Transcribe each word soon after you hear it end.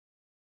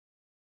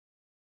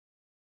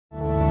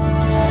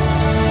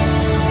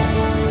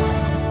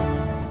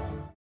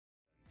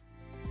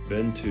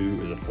Bend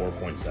 2 is a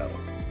 4-point saddle.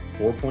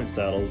 4-point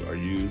saddles are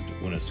used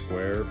when a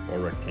square or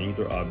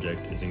rectangular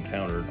object is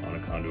encountered on a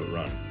conduit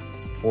run.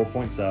 A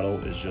 4-point saddle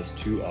is just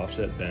 2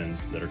 offset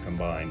bends that are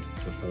combined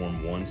to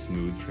form one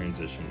smooth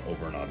transition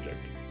over an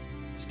object.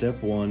 Step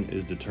 1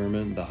 is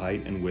determine the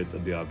height and width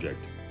of the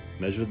object.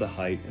 Measure the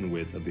height and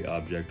width of the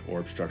object or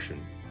obstruction.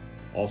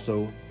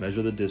 Also,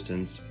 measure the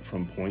distance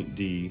from point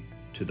D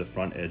to the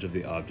front edge of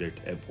the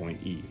object at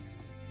point E.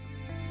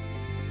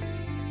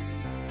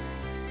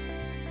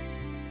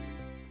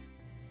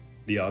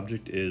 The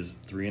object is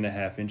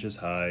 3.5 inches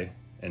high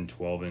and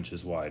 12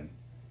 inches wide.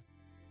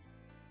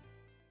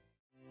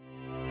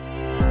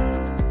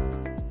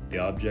 The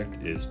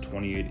object is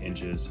 28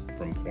 inches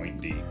from point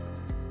D.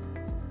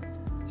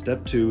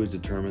 Step 2 is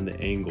determine the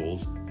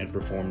angles and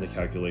perform the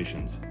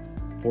calculations.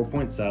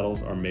 4-point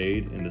saddles are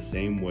made in the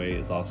same way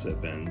as offset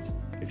bends,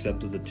 except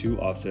that the 2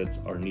 offsets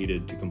are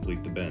needed to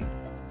complete the bend.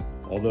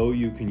 Although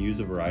you can use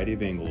a variety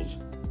of angles,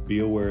 be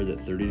aware that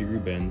 30-degree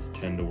bends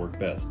tend to work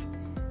best.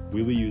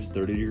 We will use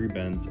 30-degree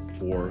bends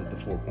for the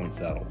 4-point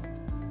saddle.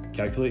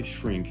 Calculate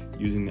shrink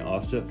using the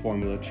offset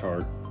formula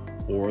chart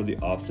or the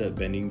offset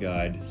bending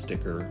guide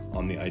sticker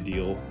on the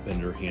ideal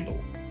bender handle.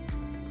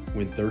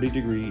 When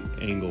 30-degree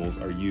angles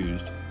are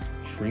used,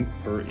 shrink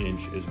per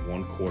inch is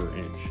 1/4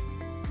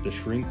 inch. The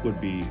shrink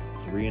would be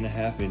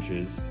 3.5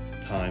 inches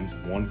times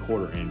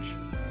 1/4 inch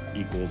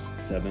equals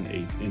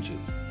 7/8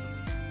 inches.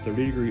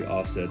 30-degree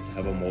offsets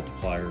have a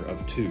multiplier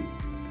of 2.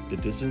 The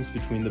distance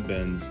between the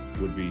bends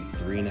would be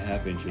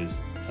 3.5 inches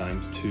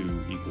times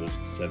 2 equals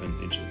 7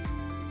 inches.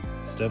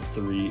 Step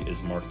 3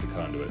 is mark the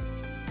conduit.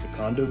 The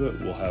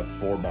conduit will have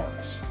 4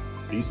 marks.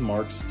 These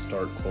marks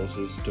start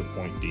closest to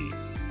point D.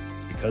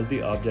 Because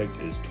the object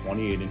is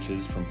 28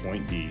 inches from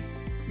point D,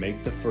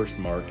 make the first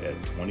mark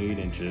at 28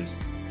 inches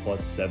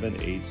plus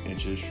 7/8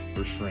 inches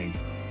for shrink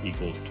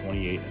equals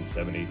 28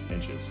 7/8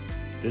 inches.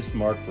 This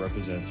mark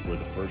represents where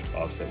the first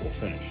offset will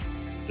finish.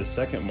 The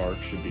second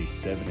mark should be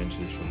 7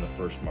 inches from the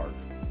first mark.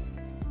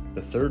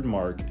 The third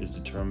mark is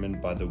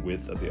determined by the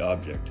width of the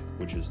object,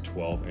 which is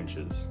 12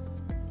 inches.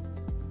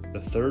 The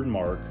third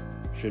mark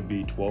should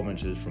be 12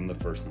 inches from the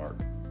first mark.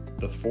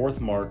 The fourth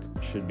mark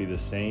should be the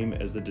same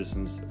as the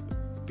distance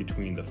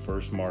between the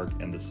first mark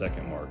and the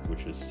second mark,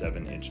 which is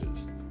 7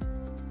 inches.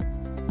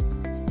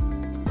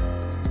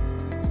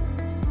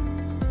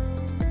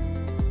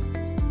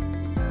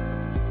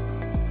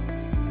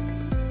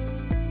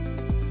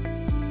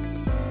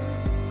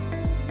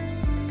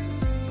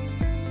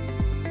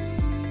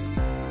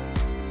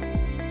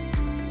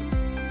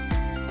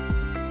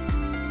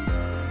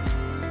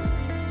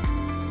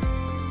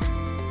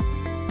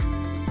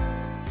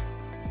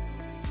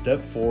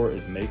 Step 4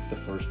 is make the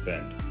first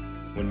bend.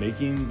 When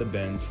making the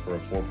bends for a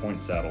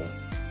 4-point saddle,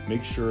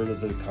 make sure that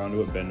the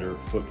conduit bender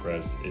foot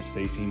press is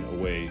facing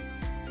away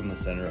from the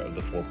center of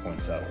the 4-point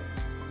saddle.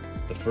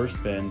 The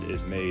first bend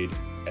is made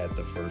at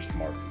the first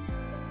mark.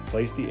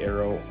 Place the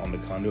arrow on the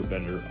conduit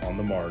bender on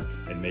the mark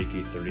and make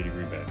a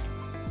 30-degree bend.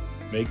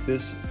 Make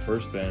this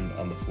first bend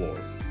on the floor.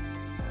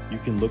 You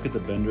can look at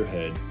the bender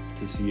head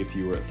to see if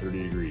you are at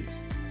 30 degrees.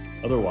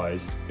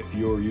 Otherwise, if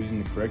you are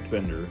using the correct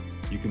bender,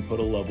 you can put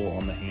a level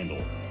on the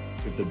handle.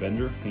 If the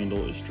bender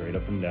handle is straight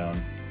up and down,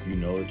 you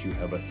know that you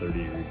have a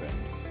 30-degree bend.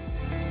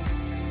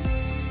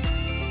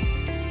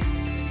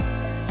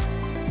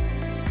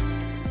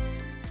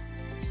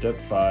 Step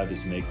 5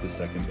 is make the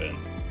second bend.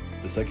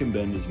 The second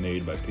bend is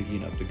made by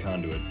picking up the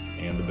conduit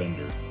and the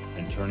bender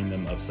and turning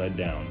them upside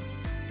down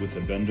with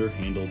the bender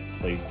handle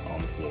placed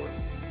on the floor.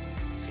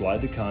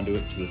 Slide the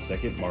conduit to the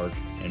second mark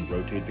and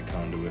rotate the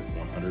conduit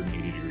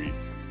 180 degrees.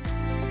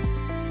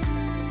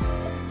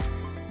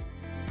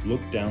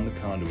 Look down the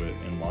conduit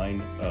and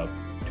line up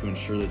to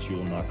ensure that you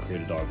will not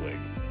create a dogleg.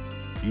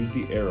 Use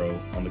the arrow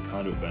on the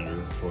conduit bender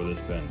for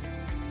this bend.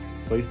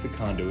 Place the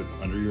conduit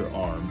under your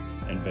arm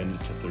and bend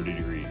it to 30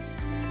 degrees.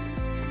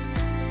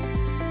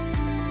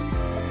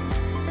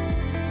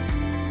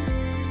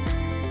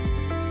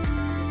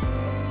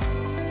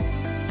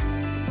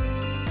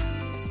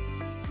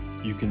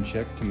 You can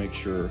check to make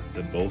sure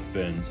that both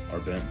bends are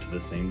bent to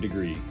the same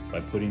degree by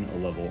putting a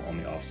level on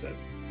the offset.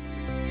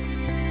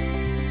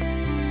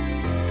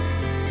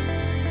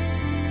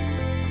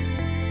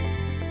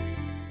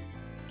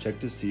 Check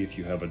to see if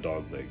you have a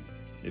dogleg.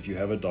 If you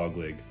have a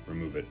dogleg,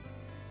 remove it.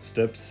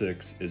 Step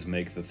 6 is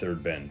make the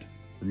third bend.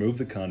 Remove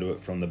the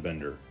conduit from the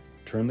bender.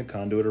 Turn the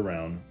conduit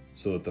around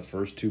so that the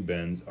first 2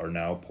 bends are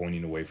now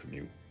pointing away from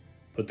you.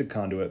 Put the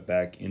conduit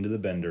back into the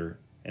bender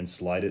and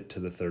slide it to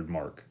the third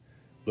mark.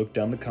 Look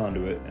down the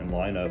conduit and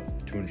line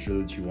up to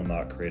ensure that you will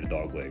not create a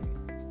dogleg.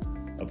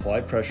 Apply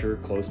pressure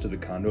close to the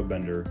conduit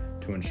bender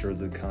to ensure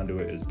that the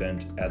conduit is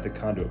bent at the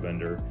conduit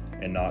bender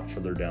and not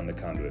further down the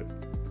conduit.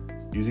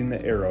 Using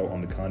the arrow on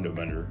the conduit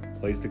bender,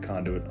 place the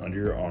conduit under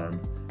your arm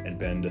and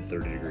bend to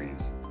 30 degrees.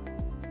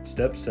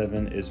 Step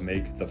 7 is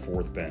make the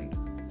fourth bend.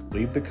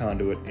 Leave the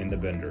conduit in the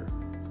bender.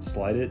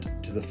 Slide it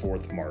to the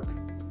fourth mark.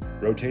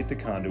 Rotate the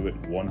conduit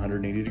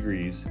 180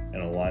 degrees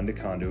and align the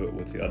conduit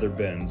with the other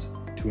bends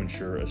to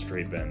ensure a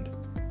straight bend.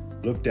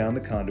 Look down the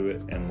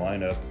conduit and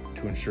line up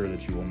to ensure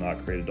that you will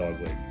not create a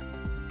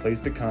dogleg. Place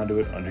the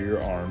conduit under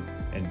your arm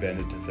and bend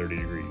it to 30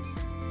 degrees.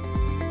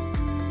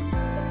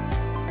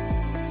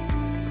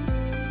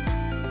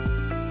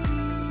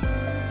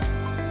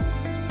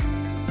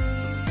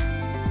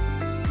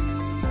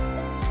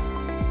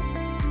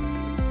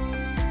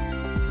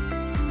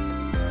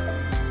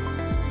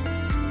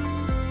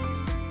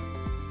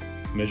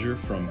 Measure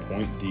from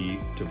point D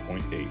to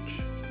point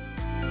H.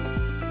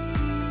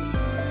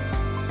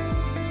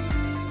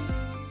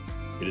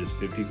 It is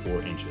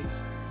 54 inches.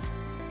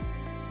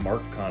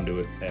 Mark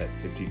conduit at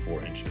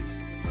 54 inches.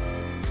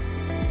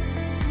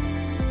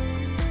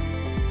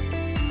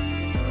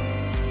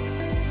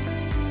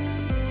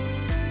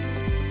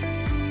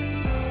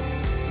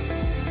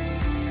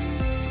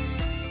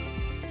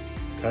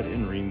 Cut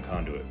and ream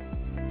conduit.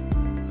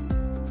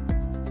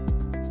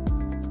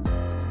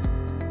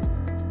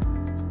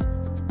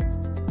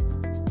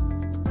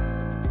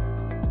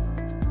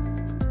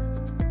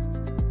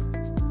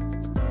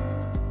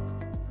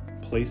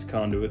 Place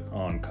conduit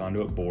on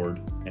conduit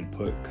board and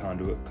put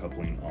conduit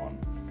coupling on.